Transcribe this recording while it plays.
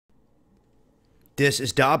This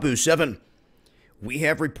is WW3. We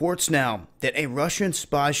have reports now that a Russian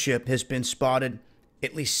spy ship has been spotted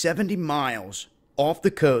at least 70 miles off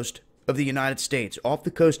the coast of the United States, off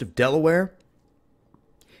the coast of Delaware.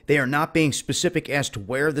 They are not being specific as to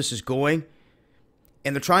where this is going,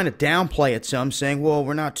 and they're trying to downplay it some, saying, well,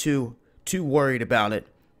 we're not too worried about it.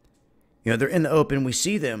 You know, they're in the open, we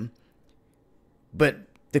see them, but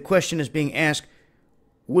the question is being asked,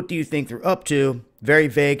 what do you think they're up to? Very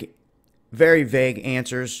vague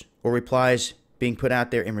answers or replies being put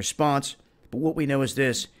out there in response. But what we know is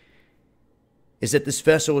this, is that this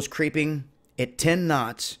vessel is creeping at 10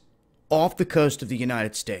 knots off the coast of the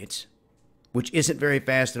United States, which isn't very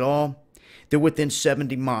fast at all. They're within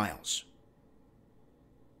 70 miles.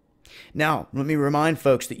 Now, let me remind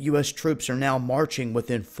folks that U.S. troops are now marching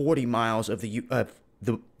within 40 miles of the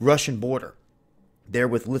Russian border. They're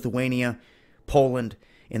with Lithuania, Poland,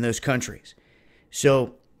 and those countries.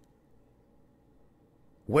 So,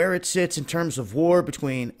 where it sits in terms of war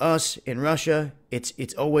between us and Russia,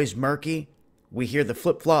 it's always murky. We hear the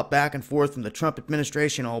flip-flop back and forth from the Trump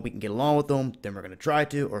administration. Oh, we can get along with them, then we're going to try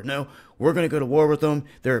to, or no, we're going to go to war with them,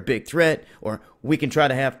 they're a big threat, or we can try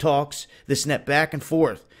to have talks, this and that, back and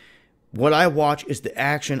forth. What I watch is the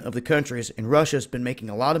action of the countries, and Russia's been making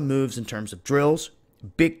a lot of moves in terms of drills,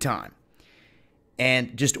 big time,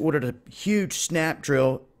 and just ordered a huge snap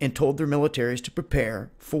drill and told their militaries to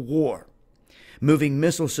prepare for war, moving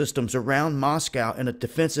missile systems around Moscow in a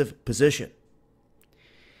defensive position.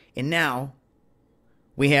 And now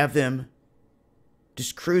we have them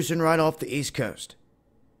just cruising right off the East Coast.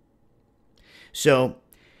 So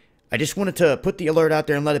I just wanted to put the alert out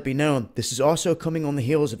there and let it be known. This is also coming on the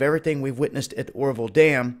heels of everything we've witnessed at the Oroville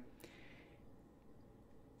Dam.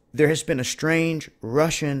 There has been a strange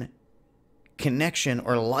Russian connection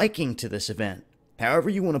or liking to this event. However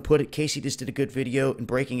you want to put it, Casey just did a good video in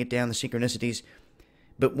breaking it down, the synchronicities.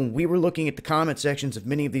 But when we were looking at the comment sections of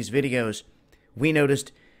many of these videos, we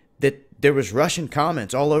noticed that there was Russian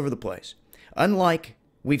comments all over the place. Unlike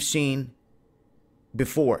we've seen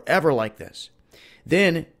before, ever like this.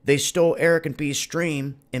 Then they stole Eric and B's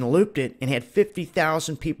stream and looped it and had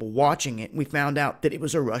 50,000 people watching it. And we found out that it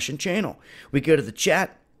was a Russian channel. We go to the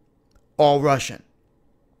chat, all Russian.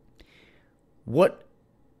 What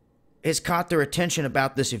has caught their attention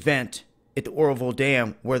about this event at the Oroville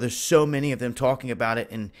Dam, where there's so many of them talking about it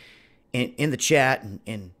and in the chat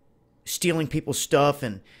and stealing people's stuff,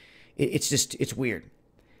 and it's weird.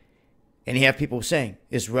 And you have people saying,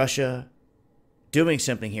 is Russia doing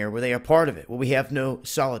something here? Were they a part of it? Well, we have no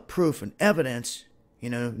solid proof and evidence. You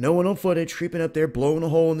know, no one on footage creeping up there, blowing a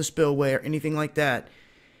hole in the spillway or anything like that.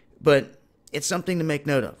 But it's something to make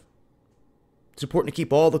note of. It's important to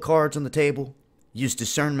keep all the cards on the table, use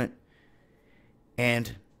discernment,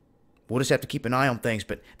 and we'll just have to keep an eye on things.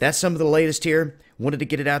 But that's some of the latest here. Wanted to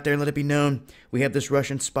get it out there and let it be known. We have this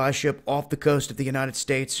Russian spy ship off the coast of the United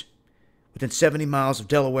States, within 70 miles of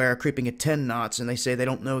Delaware, creeping at 10 knots, and they say they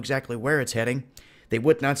don't know exactly where it's heading. They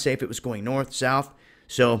would not say if it was going north, south.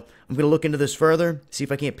 So I'm going to look into this further, see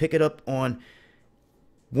if I can't pick it up on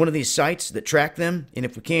one of these sites that track them. And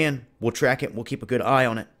if we can, we'll track it and we'll keep a good eye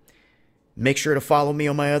on it. Make sure to follow me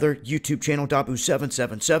on my other YouTube channel,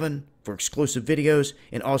 WW777, for exclusive videos.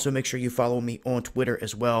 And also make sure you follow me on Twitter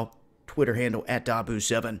as well. Twitter handle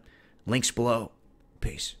 @WW7. Links below.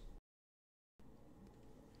 Peace.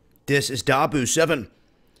 This is WW3.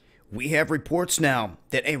 We have reports now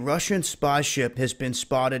that a Russian spy ship has been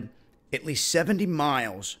spotted at least 70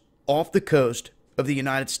 miles off the coast of the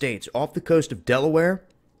United States, off the coast of Delaware.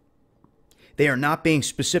 They are not being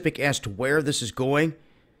specific as to where this is going,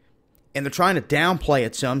 and they're trying to downplay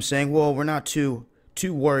it some, saying, well, we're not too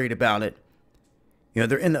worried about it. You know,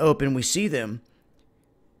 they're in the open, we see them,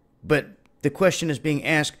 but the question is being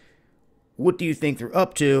asked, what do you think they're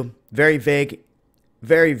up to? Very vague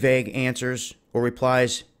answers or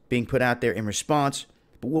replies being put out there in response.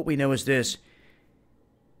 But what we know is this,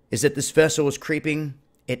 is that this vessel is creeping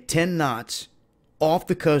at 10 knots off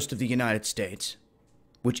the coast of the United States,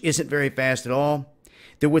 which isn't very fast at all.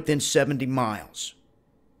 They're within 70 miles.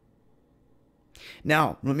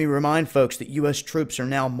 Now, let me remind folks that U.S. troops are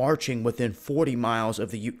now marching within 40 miles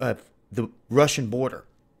of the Russian border.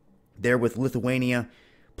 They're with Lithuania,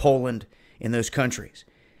 Poland, and those countries.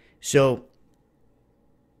 So,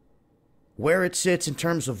 where it sits in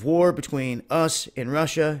terms of war between us and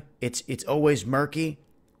Russia, it's always murky.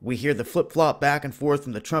 We hear the flip-flop back and forth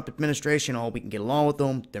from the Trump administration. Oh, we can get along with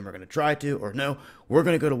them, then we're going to try to, or no, we're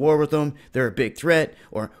going to go to war with them, they're a big threat,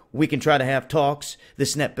 or we can try to have talks,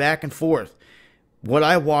 this and that, back and forth. What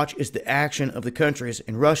I watch is the action of the countries,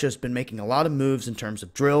 and Russia's been making a lot of moves in terms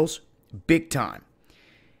of drills, big time,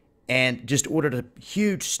 and just ordered a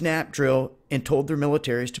huge snap drill and told their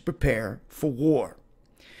militaries to prepare for war,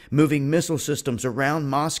 moving missile systems around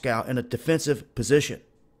Moscow in a defensive position.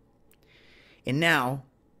 And now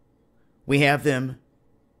we have them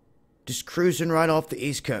just cruising right off the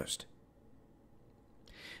East Coast.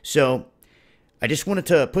 So I just wanted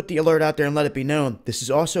to put the alert out there and let it be known. This is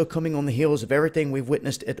also coming on the heels of everything we've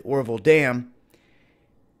witnessed at the Oroville Dam.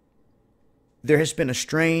 There has been a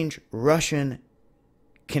strange Russian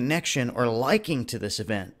connection or liking to this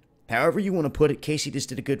event. However you want to put it, Casey just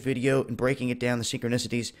did a good video in breaking it down, the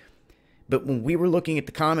synchronicities. But when we were looking at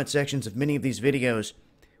the comment sections of many of these videos,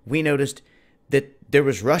 we noticed that there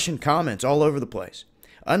was Russian comments all over the place.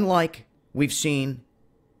 Unlike we've seen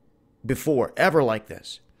before, ever like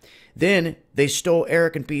this. Then they stole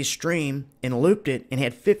Eric and B's stream and looped it and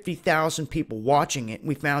had 50,000 people watching it. And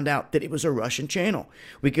we found out that it was a Russian channel.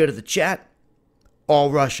 We go to the chat,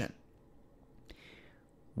 all Russian.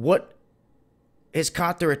 What has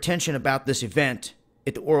caught their attention about this event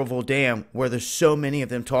at the Oroville Dam, where there's so many of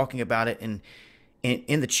them talking about it and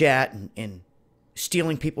in the chat and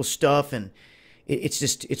stealing people's stuff, and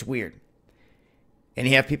it's weird. And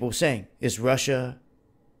you have people saying, is Russia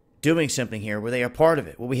doing something here? Were they a part of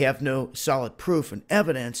it? Well, we have no solid proof and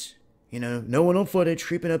evidence. No one on footage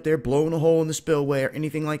creeping up there, blowing a hole in the spillway or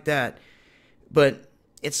anything like that. But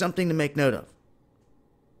it's something to make note of.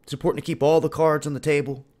 It's important to keep all the cards on the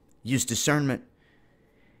table, use discernment,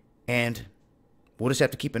 and we'll just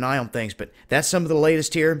have to keep an eye on things. But that's some of the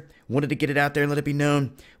latest here. Wanted to get it out there and let it be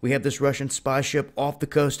known. We have this Russian spy ship off the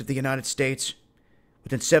coast of the United States,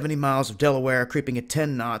 within 70 miles of Delaware, creeping at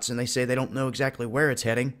 10 knots, and they say they don't know exactly where it's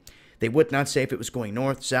heading. They would not say if it was going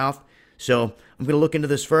north, south. So I'm going to look into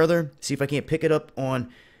this further, see if I can't pick it up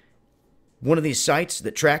on one of these sites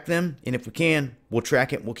that track them, and if we can, we'll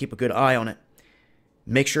track it and we'll keep a good eye on it.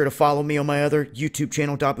 Make sure to follow me on my other YouTube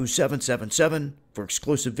channel, WW777, for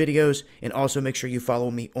exclusive videos, and also make sure you follow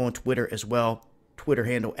me on Twitter as well. Twitter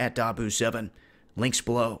handle @Dabu7. Links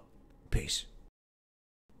below. Peace.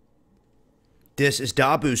 This is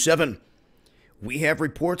Dabu7. We have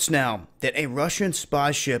reports now that a Russian spy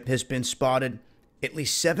ship has been spotted at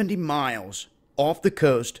least 70 miles off the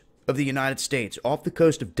coast of the United States, off the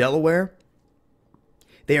coast of Delaware.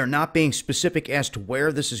 They are not being specific as to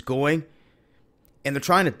where this is going, and they're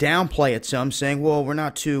trying to downplay it some, saying, well, we're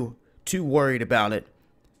not too worried about it.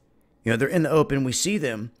 They're in the open, we see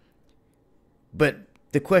them, but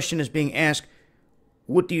the question is being asked,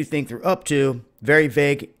 what do you think they're up to? Very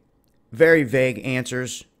vague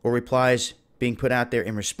answers or replies being put out there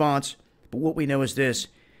in response. But what we know is this,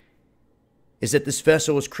 is that this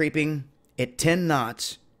vessel is creeping at 10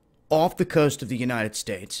 knots off the coast of the United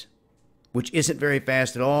States, which isn't very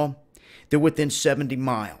fast at all. They're within 70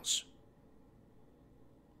 miles.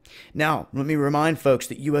 Now, let me remind folks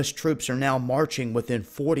that U.S. troops are now marching within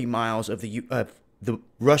 40 miles of the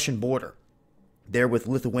Russian border. They're with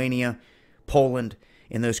Lithuania, Poland,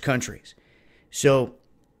 and those countries. So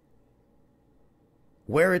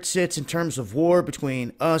where it sits in terms of war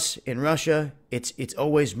between us and Russia, it's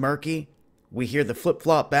always murky. We hear the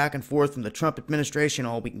flip-flop back and forth from the Trump administration.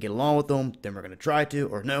 Oh, we can get along with them, then we're going to try to,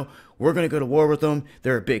 or no, we're going to go to war with them,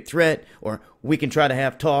 they're a big threat, or we can try to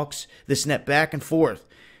have talks, this and that, back and forth.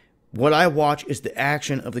 What I watch is the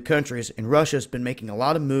action of the countries, and Russia's been making a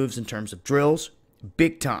lot of moves in terms of drills,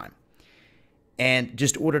 big time, and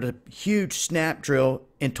just ordered a huge snap drill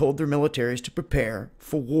and told their militaries to prepare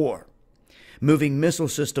for war, moving missile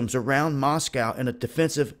systems around Moscow in a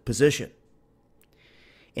defensive position.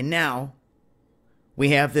 And now we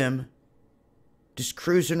have them just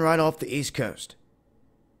cruising right off the East Coast.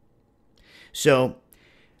 So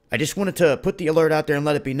I just wanted to put the alert out there and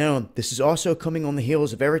let it be known. This is also coming on the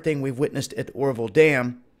heels of everything we've witnessed at the Oroville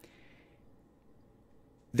Dam.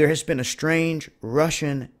 There has been a strange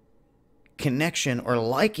Russian connection or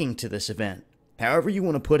liking to this event. However you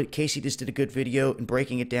want to put it, Casey just did a good video in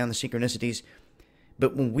breaking it down, the synchronicities.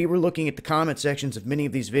 But when we were looking at the comment sections of many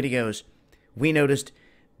of these videos, we noticed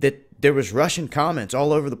that there was Russian comments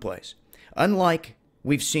all over the place. Unlike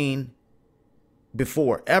we've seen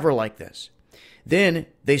before, ever like this. Then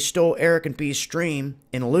they stole Eric and B's stream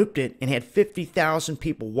and looped it and had 50,000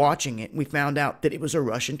 people watching it. And we found out that it was a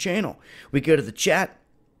Russian channel. We go to the chat,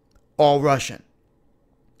 all Russian.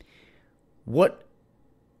 What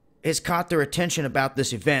has caught their attention about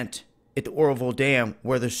this event at the Oroville Dam,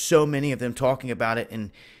 where there's so many of them talking about it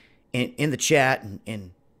and in the chat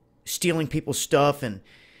and stealing people's stuff, and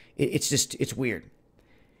it's weird.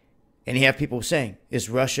 And you have people saying, is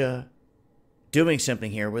Russia doing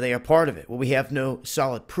something here? Were they a part of it? Well, we have no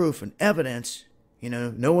solid proof and evidence.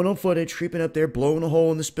 No one on footage creeping up there, blowing a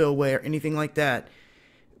hole in the spillway or anything like that.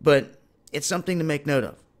 But it's something to make note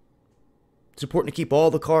of. It's important to keep all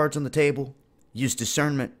the cards on the table, use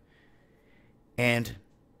discernment, and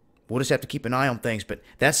we'll just have to keep an eye on things. But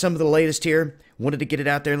that's some of the latest here. Wanted to get it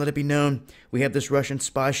out there and let it be known. We have this Russian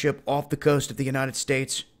spy ship off the coast of the United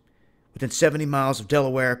States, within 70 miles of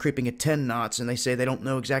Delaware, creeping at 10 knots, and they say they don't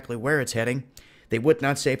know exactly where it's heading. They would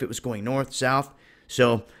not say if it was going north, south.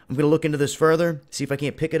 So I'm going to look into this further, see if I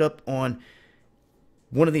can't pick it up on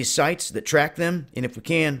one of these sites that track them, and if we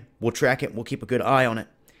can, we'll track it and we'll keep a good eye on it.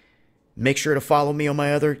 Make sure to follow me on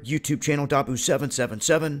my other YouTube channel,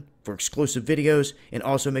 WW777, for exclusive videos, and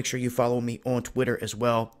also make sure you follow me on Twitter as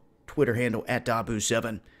well. Twitter handle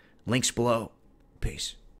 @Dabu7. Links below.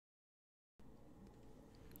 Peace.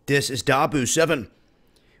 This is Dabu7.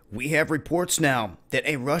 We have reports now that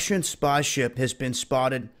a Russian spy ship has been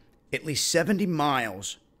spotted at least 70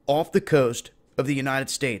 miles off the coast of the United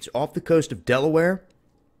States, off the coast of Delaware.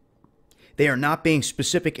 They are not being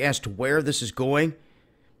specific as to where this is going,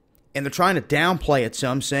 and they're trying to downplay it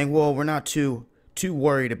some, saying, well, we're not too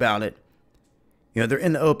worried about it. You know, they're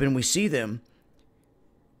in the open, we see them,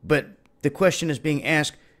 but the question is being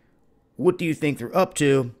asked, what do you think they're up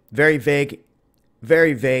to? Very vague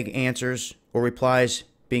answers or replies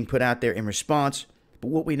being put out there in response. But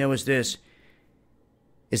what we know is this,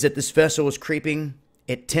 is that this vessel is creeping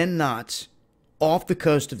at 10 knots off the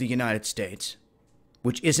coast of the United States,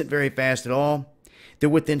 which isn't very fast at all. They're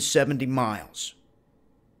within 70 miles.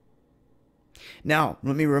 Now,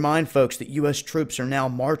 let me remind folks that U.S. troops are now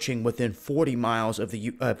marching within 40 miles of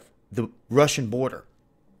the Russian border.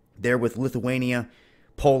 They're with Lithuania,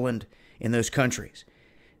 Poland, and those countries.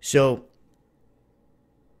 So,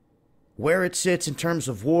 where it sits in terms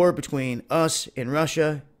of war between us and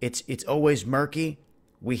Russia, it's always murky.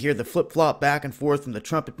 We hear the flip-flop back and forth from the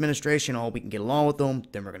Trump administration. Oh, we can get along with them,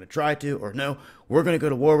 then we're going to try to, or no, we're going to go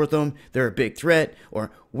to war with them, they're a big threat,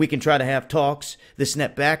 or we can try to have talks, this and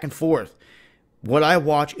that, back and forth. What I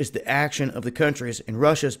watch is the action of the countries, and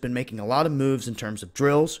Russia's been making a lot of moves in terms of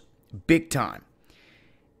drills, big time,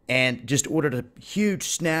 and just ordered a huge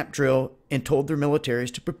snap drill and told their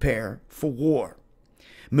militaries to prepare for war,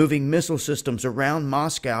 moving missile systems around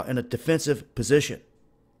Moscow in a defensive position.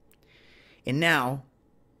 And now,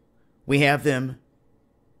 we have them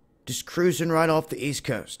just cruising right off the East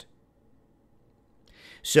Coast.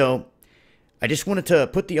 So, I just wanted to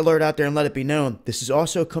put the alert out there and let it be known. This is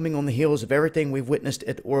also coming on the heels of everything we've witnessed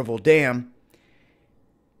at the Oroville Dam.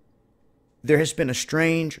 There has been a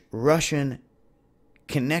strange Russian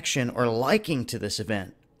connection or liking to this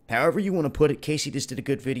event. However you want to put it, Casey just did a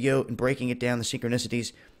good video in breaking it down, the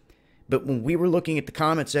synchronicities. But when we were looking at the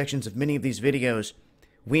comment sections of many of these videos,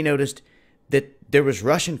 we noticed that there was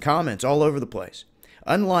Russian comments all over the place.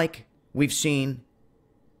 Unlike we've seen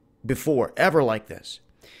before, ever like this.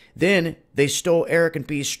 Then they stole Eric and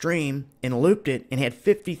B's stream and looped it and had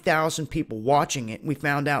 50,000 people watching it. We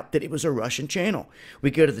found out that it was a Russian channel.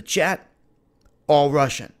 We go to the chat, all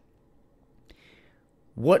Russian.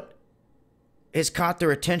 What has caught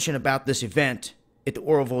their attention about this event at the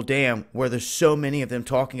Oroville Dam, where there's so many of them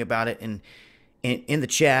talking about it and in the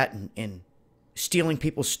chat and stealing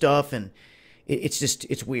people's stuff, and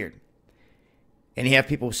it's weird. And you have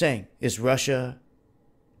people saying, is Russia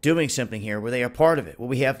doing something here? Were they a part of it? Well,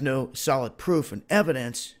 we have no solid proof and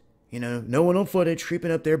evidence. You know, no one on footage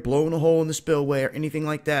creeping up there, blowing a hole in the spillway or anything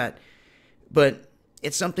like that. But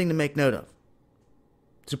it's something to make note of.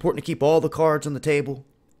 It's important to keep all the cards on the table,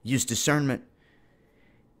 use discernment,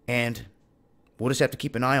 and we'll just have to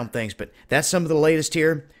keep an eye on things. But that's some of the latest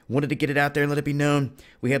here. Wanted to get it out there and let it be known.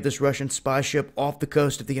 We have this Russian spy ship off the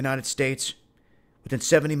coast of the United States, within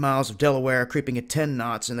 70 miles of Delaware, creeping at 10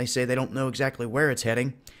 knots, and they say they don't know exactly where it's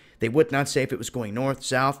heading. They would not say if it was going north,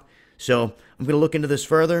 south. So I'm going to look into this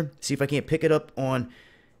further, see if I can't pick it up on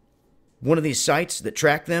one of these sites that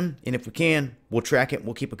track them, and if we can, we'll track it and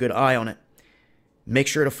we'll keep a good eye on it. Make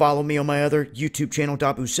sure to follow me on my other YouTube channel,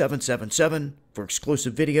 Dabu777, for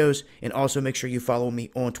exclusive videos, and also make sure you follow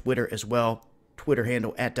me on Twitter as well. Twitter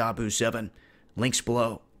handle @Dabu7. Links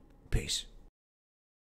below. Peace.